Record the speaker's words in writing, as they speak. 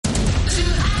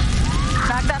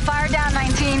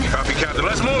Copy, Captain.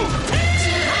 Let's move.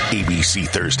 ABC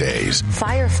Thursdays.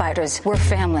 Firefighters, we're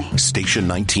family. Station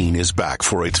 19 is back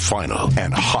for its final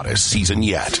and hottest season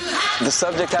yet. The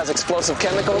subject has explosive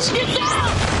chemicals.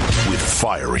 With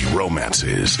fiery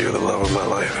romances. You're the love of my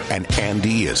life. And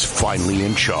Andy is finally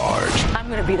in charge. I'm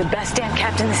going to be the best damn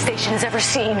captain the station has ever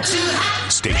seen.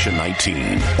 Station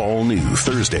 19. All new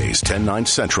Thursdays, 10/9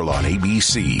 Central on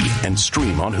ABC and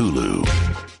stream on Hulu.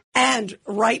 And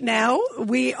right now,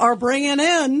 we are bringing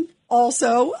in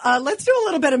also, let's do a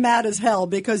little bit of Mad as Hell,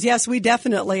 because, yes, we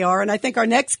definitely are. And I think our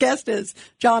next guest is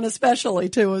John especially,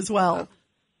 too, as well.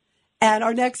 And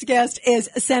our next guest is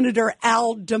Senator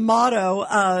Al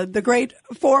D'Amato, the great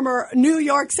former New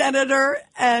York senator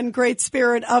and great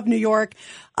spirit of New York,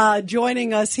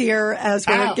 joining us here as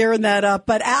we're gearing that up.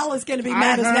 But Al is going to be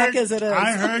mad as heck as it is.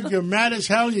 I heard you're mad as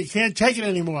hell. You can't take it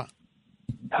anymore.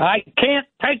 I can't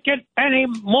take it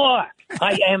anymore.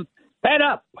 I am fed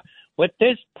up with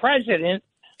this president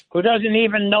who doesn't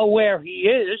even know where he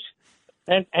is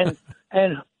and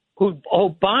who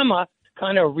Obama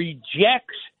kind of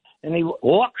rejects, and he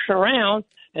walks around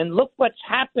and look what's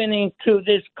happening to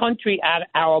this country at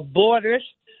our borders.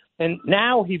 And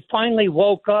now he finally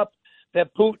woke up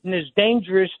that Putin is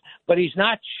dangerous, but he's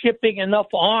not shipping enough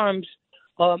arms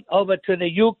over to the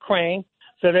Ukraine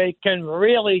so they can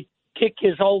really kick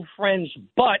his old friend's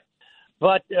butt.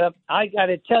 But I got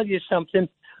to tell you something.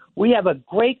 We have a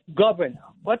great governor.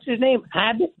 What's his name?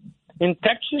 Abbott in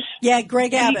Texas? Yeah,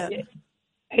 Greg Abbott.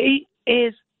 He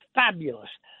is fabulous.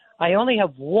 I only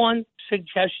have one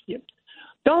suggestion.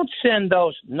 Don't send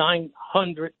those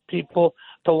 900 people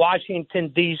to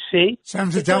Washington, D.C.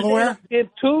 Send them to Delaware? They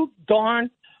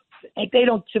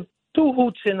don't give two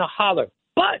hoots in a holler.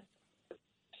 But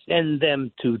send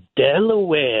them to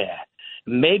Delaware.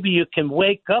 Maybe you can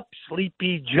wake up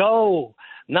Sleepy Joe.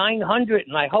 900,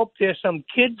 and I hope there's some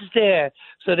kids there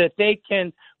so that they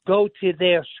can go to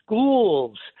their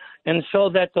schools and so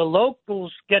that the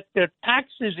locals get their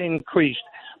taxes increased.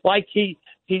 Like he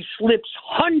slips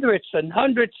hundreds and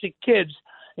hundreds of kids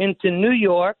into New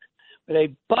York.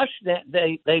 They bust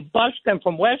them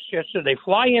from Westchester. They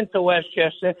fly into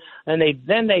Westchester, and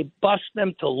they bust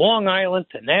them to Long Island,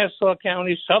 to Nassau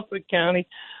County, Suffolk County,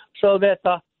 so that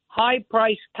the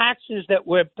high-priced taxes that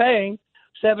we're paying,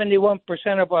 71%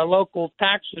 of our local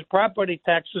taxes, property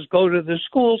taxes, go to the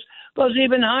schools, goes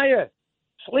even higher.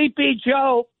 Sleepy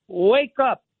Joe, wake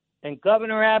up. And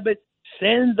Governor Abbott,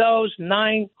 send those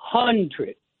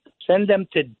 900. Send them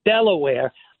to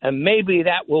Delaware, and maybe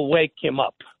that will wake him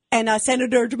up. And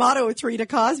Senator D'Amato, it's Rita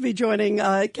Cosby joining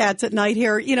Cats at Night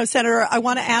here. You know, Senator, I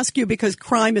want to ask you, because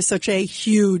crime is such a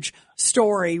huge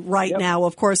story right now,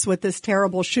 of course, with this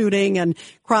terrible shooting and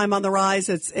crime on the rise.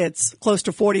 It's close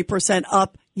to 40%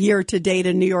 up year to date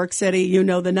in New York City. You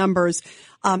know the numbers.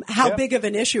 How big of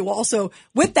an issue also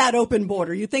with that open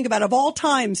border? You think about, of all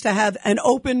times, to have an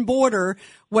open border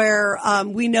where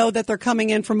we know that they're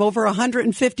coming in from over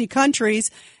 150 countries,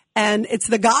 and it's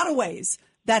the gotaways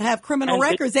that have criminal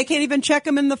records. They can't even check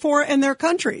them in their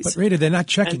countries. But Rita, they're not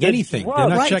checking anything. They're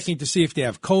not checking to see if they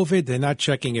have COVID. They're not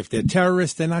checking if they're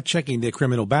terrorists. They're not checking their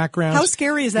criminal backgrounds. How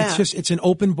scary is that? It's an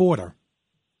open border.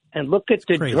 And look at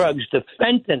the drugs, the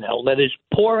fentanyl that is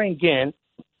pouring in,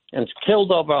 and it's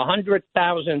killed over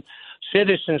 100,000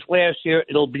 citizens last year.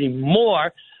 It'll be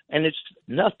more, and it's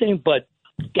nothing but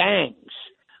gangs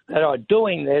that are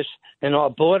doing this, and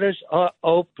our borders are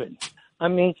open. I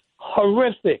mean,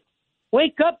 horrific.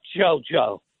 Wake up,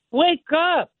 JoJo. Wake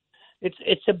up.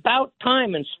 It's about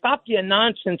time, and stop your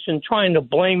nonsense and trying to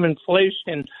blame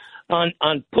inflation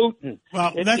on Putin.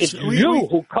 Well, it's you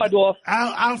who cut off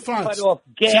Alphonse, cut off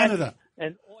gas Senator,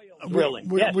 and oil drilling.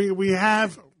 We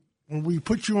have, when we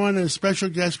put you on as a special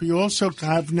guest, we also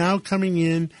have now coming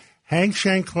in Hank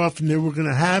Shankoff, and then we're going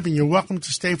to have, and you're welcome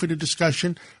to stay for the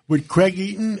discussion, with Craig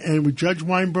Eaton and with Judge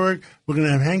Weinberg. We're going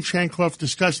to have Hank Shankoff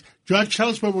discuss. Judge, tell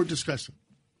us what we're discussing.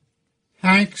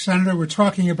 Hank, Senator, we're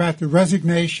talking about the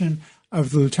resignation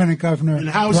of the Lieutenant Governor. And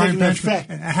how is it going to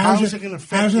affect? How is it going to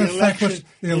affect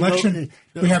the election?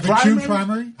 We have a June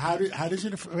primary. How does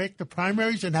it affect the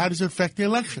primaries, and how does it affect the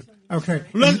election? Okay.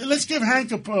 Let's give Hank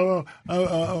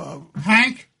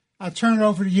Hank, I'll turn it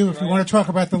over to you. If you want to talk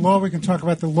about the law, we can talk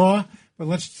about the law, but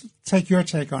let's take your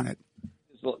take on it.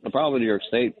 The problem in New York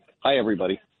State, hi,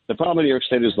 everybody. The problem in New York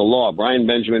State is the law. Brian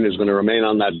Benjamin is going to remain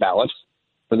on that ballot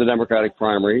for the Democratic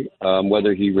primary,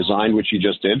 whether he resigned, which he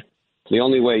just did. The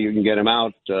only way you can get him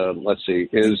out,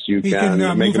 is you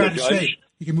can make him a judge.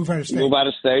 He can move out of state. Move out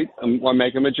of state or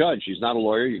make him a judge. He's not a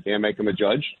lawyer. You can't make him a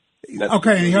judge. That's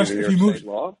okay, and if he moves,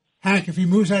 law. Hank, if he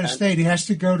moves out of state, he has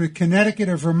to go to Connecticut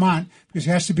or Vermont because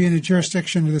he has to be in the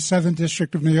jurisdiction of the 7th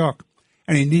District of New York.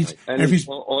 and he needs. And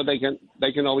or they can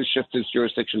always shift his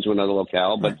jurisdiction to another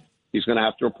locale, but he's going to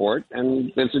have to report,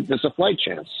 and there's a flight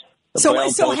chance. So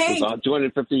Hank,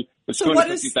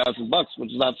 $250,000,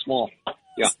 which is not small.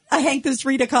 Yeah. Hank, this is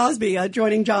Rita Cosby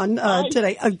joining John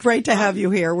today. Great to have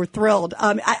you here. We're thrilled.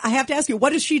 I have to ask you,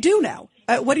 what does she do now?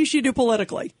 What does she do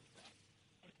politically?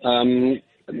 Everybody's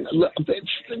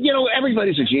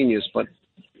a genius, but,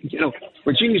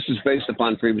 where genius is based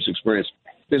upon previous experience.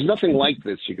 There's nothing like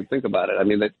this. You can think about it. I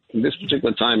mean, that in this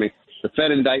particular timing, the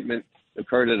Fed indictment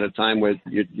occurred at a time where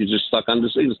you're just stuck on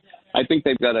disease. I think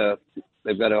they've got to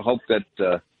hope that,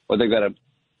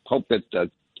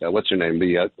 what's her name?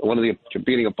 One of the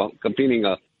competing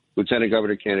lieutenant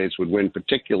governor candidates would win.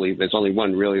 Particularly, there's only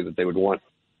one really that they would want,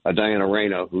 Diana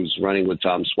Reyna, who's running with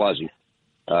Tom Suozzi.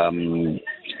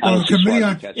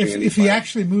 If he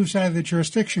actually moves out of the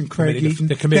jurisdiction, Craig,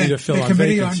 the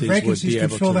committee on vacancies can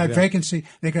fill that vacancy.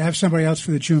 They could have somebody else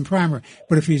for the June primary.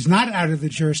 But if he's not out of the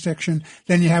jurisdiction,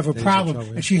 then you have a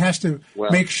problem, and she has to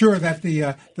make sure that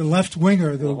the left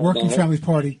winger, the Working Families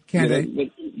Party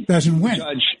candidate, doesn't win.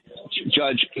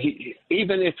 Judge,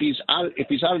 even if he's out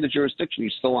of the jurisdiction,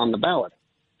 he's still on the ballot.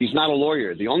 He's not a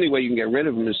lawyer. The only way you can get rid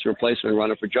of him is to replace him and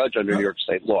run him for judge under New York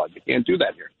State law. You can't do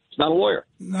that here. He's not a lawyer.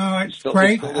 No, it's still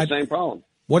the same problem.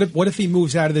 What if he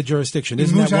moves out of the jurisdiction?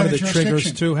 Isn't that one of the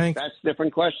triggers too, Hank? That's a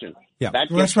different question. Yeah,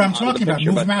 that's what I'm talking about.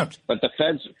 Move him out. But the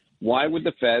Feds, why would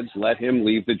the Feds let him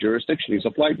leave the jurisdiction? He's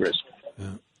a flight risk.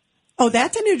 Yeah. Oh,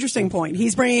 that's an interesting point.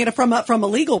 He's bringing it from a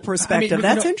legal perspective.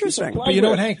 That's interesting. But you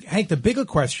know what, Hank? The bigger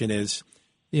question is,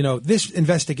 this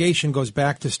investigation goes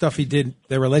back to stuff he did,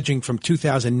 they're alleging, from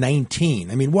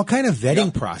 2019. I mean, what kind of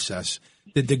vetting process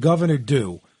did the governor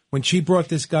do when she brought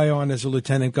this guy on as a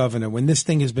lieutenant governor, when this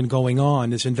thing has been going on,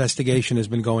 this investigation has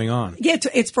been going on? Yeah,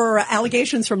 it's for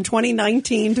allegations from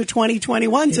 2019 to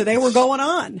 2021, so they were going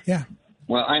on. Yeah.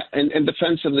 Well, in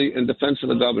defense of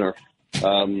the governor,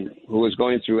 who was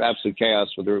going through absolute chaos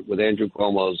with Andrew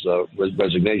Cuomo's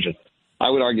resignation, I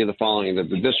would argue the following: that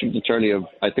the district attorney of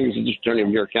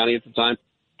New York County at the time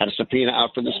had a subpoena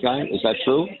out for this guy. Is that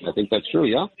true? I think that's true.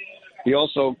 Yeah. He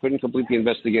also couldn't complete the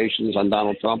investigations on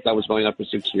Donald Trump. That was going on for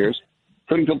 6 years.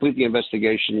 Couldn't complete the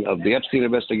investigation of the Epstein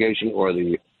investigation or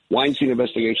the Weinstein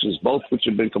investigations, both which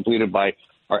had been completed by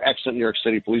our excellent New York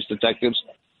City police detectives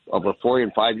over a 4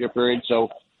 and 5 year period. So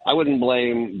I wouldn't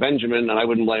blame Benjamin and I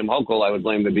wouldn't blame Hochul. I would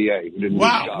blame the DA. Who didn't do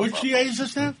the job. Which DA is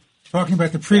this now? Talking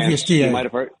about the previous DA. You might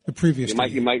have heard. The previous DA.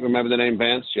 You might remember the name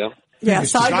Vance, yeah? Yeah,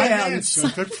 Cy Vance. A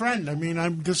good friend. I mean,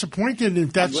 I'm disappointed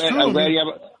if that's true.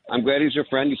 I'm glad he's your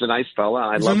friend. He's a nice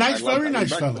fella. Very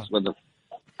nice fella. With him.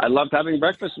 I loved having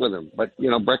breakfast with him. But,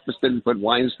 breakfast didn't put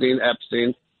Weinstein,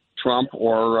 Epstein, Trump,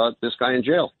 or this guy in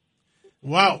jail.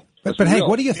 Wow. But Hank,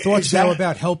 what are your thoughts now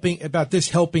about this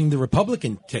helping the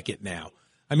Republican ticket now?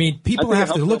 I mean, people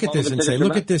have to look at this and say,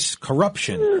 look at this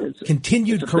corruption,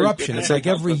 continued corruption. It's like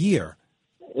every year.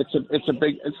 Don't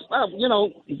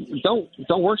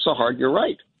work so hard. You're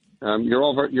right.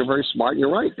 You're very smart.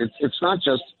 You're right. It's not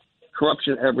just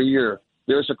corruption every year.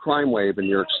 There's a crime wave in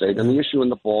New York State, and the issue in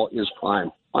the fall is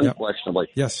crime, unquestionably.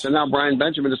 Yep. Yes. So now Brian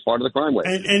Benjamin is part of the crime wave.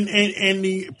 And I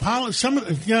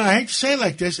hate to say it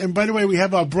like this. And by the way, we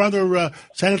have our brother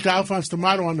Senator Alphonse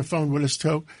D'Amato on the phone with us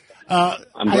too.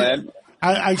 I'm glad.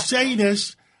 I say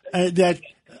this that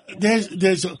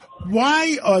there's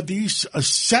why are these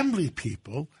assembly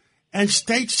people and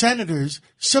state senators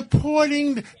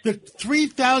supporting the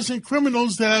 3,000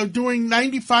 criminals that are doing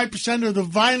 95% of the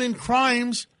violent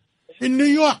crimes in New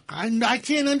York? I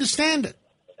can't understand it.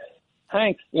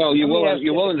 Hank. Well, you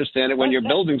will understand it when your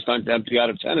buildings start to empty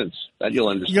out of tenants. That you'll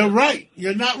understand. You're right.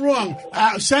 You're not wrong.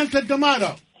 Senator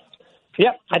D'Amato.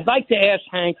 Yep. I'd like to ask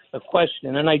Hank a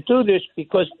question, and I do this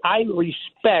because I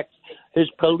respect his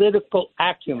political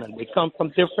acumen. We come from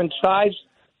different sides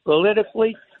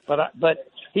politically, but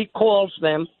he calls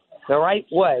them the right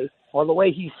way or the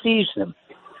way he sees them.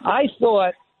 I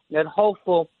thought that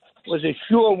Hochul was a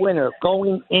sure winner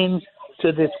going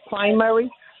into this primary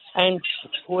and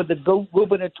for the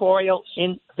gubernatorial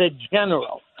in the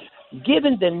general.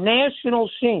 Given the national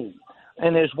scene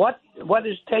and as what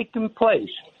has taken place,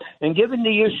 and given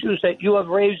the issues that you have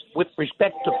raised with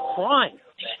respect to crime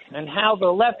and how the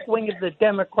left wing of the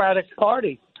Democratic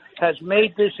Party has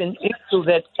made this an issue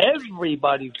that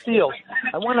everybody feels,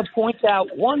 I want to point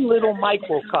out one little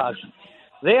microcosm.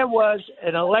 There was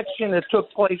an election that took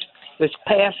place this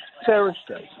past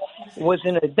Thursday. It was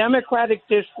in a Democratic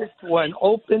district for an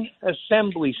open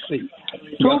assembly seat.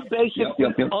 Two basically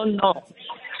unknowns,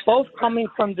 both coming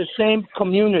from the same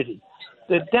community.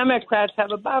 The Democrats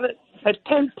have about a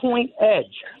 10-point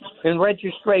edge in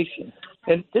registration.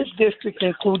 and this district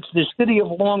includes the city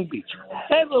of Long Beach,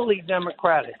 heavily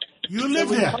Democratic. You live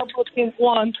there.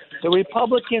 The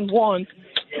Republican won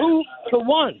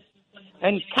 2-1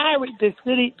 and carried the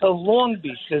city of Long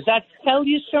Beach. Does that tell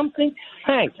you something?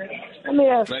 Hank, let me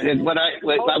ask you.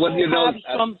 What you know,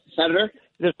 Senator?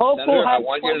 Senator, I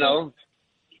want you to know.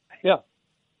 Yeah.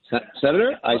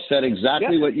 Senator, I said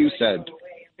exactly what you said.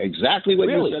 Exactly what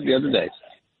you said the other day.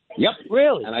 Yep.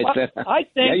 Really? And I said, I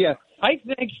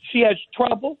think she has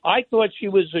trouble. I thought she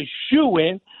was a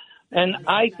shoo-in, and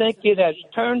I think it has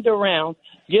turned around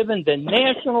given the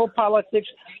national politics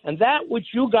and that which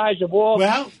you guys have all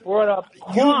brought up,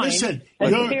 crime,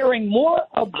 and hearing more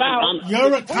about.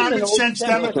 You're a common sense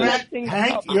Democrat,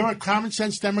 Hank. You're a common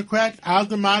sense Democrat. Al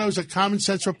D'Amato is a common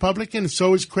sense Republican, and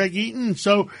so is Craig Eaton, and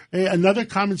so another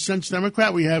common sense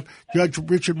Democrat. We have Judge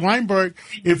Richard Weinberg.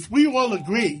 If we all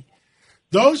agree,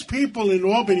 those people in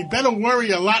Albany better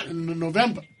worry a lot in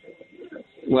November.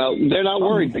 Well, they're not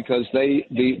worried because the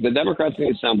Democrats in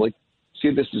the Assembly see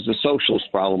this as a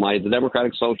socialist problem. The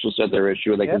Democratic Socialists have their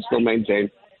issue. They can still maintain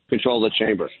control of the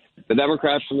chamber. The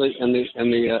Democrats in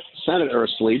the Senate are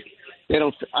asleep. They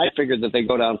don't. I figured that they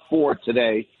go down 4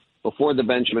 today before the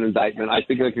Benjamin indictment. I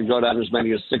think they could go down as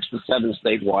many as 6 to 7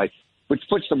 statewide, which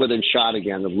puts them within shot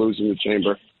again of losing the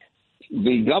chamber.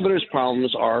 The governor's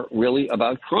problems are really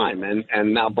about crime,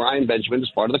 and now Brian Benjamin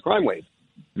is part of the crime wave.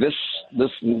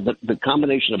 The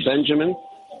combination of Benjamin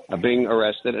being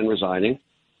arrested and resigning,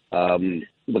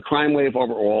 the crime wave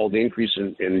overall, the increase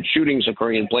in shootings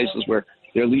occurring in places where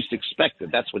they're least expected.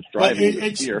 That's what's driving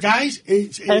this fear. Guys,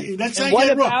 let's not get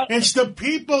it wrong. It's the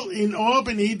people in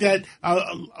Albany that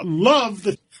love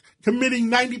committing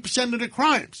 90% of the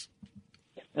crimes.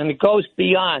 And it goes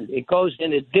beyond. It goes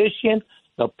in addition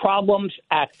the problems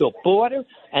at the border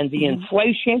and the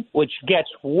inflation, which gets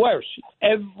worse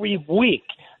every week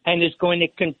and is going to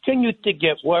continue to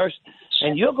get worse.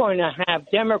 And you're going to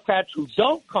have Democrats who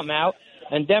don't come out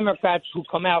and Democrats who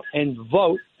come out and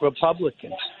vote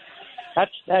Republicans.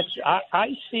 I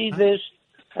see this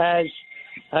as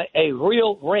a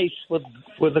real race with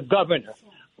the governor,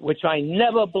 which I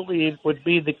never believed would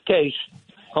be the case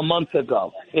a month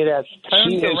ago. It has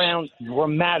turned around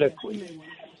dramatically.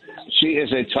 She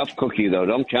is a tough cookie, though.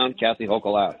 Don't count Kathy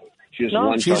Hochul out. She's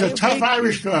a tough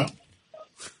Irish girl.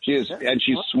 She is, and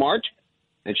she's smart,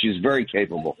 and she's very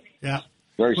capable. Yeah.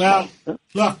 Very smart.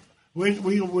 Look,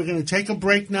 we're going to take a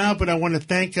break now, but I want to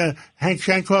thank Hank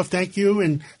Shankoff. Thank you,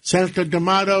 and Senator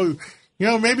D'Amato. You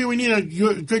know, maybe we need a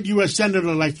good U.S.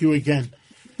 senator like you again.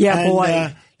 Yeah, and,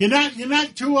 boy. You're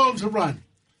not too old to run.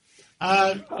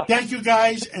 Thank you,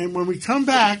 guys. And when we come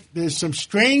back, there's some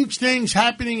strange things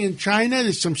happening in China.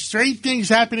 There's some strange things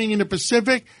happening in the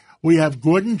Pacific. We have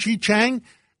Gordon G. Chang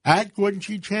at Gordon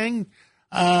G. Chang.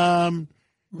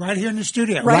 Right here in the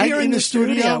studio. Right here in the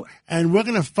studio. And we're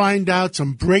going to find out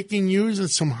some breaking news and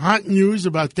some hot news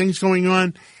about things going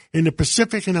on in the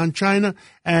Pacific and on China.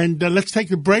 And let's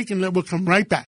take a break and we'll come right back.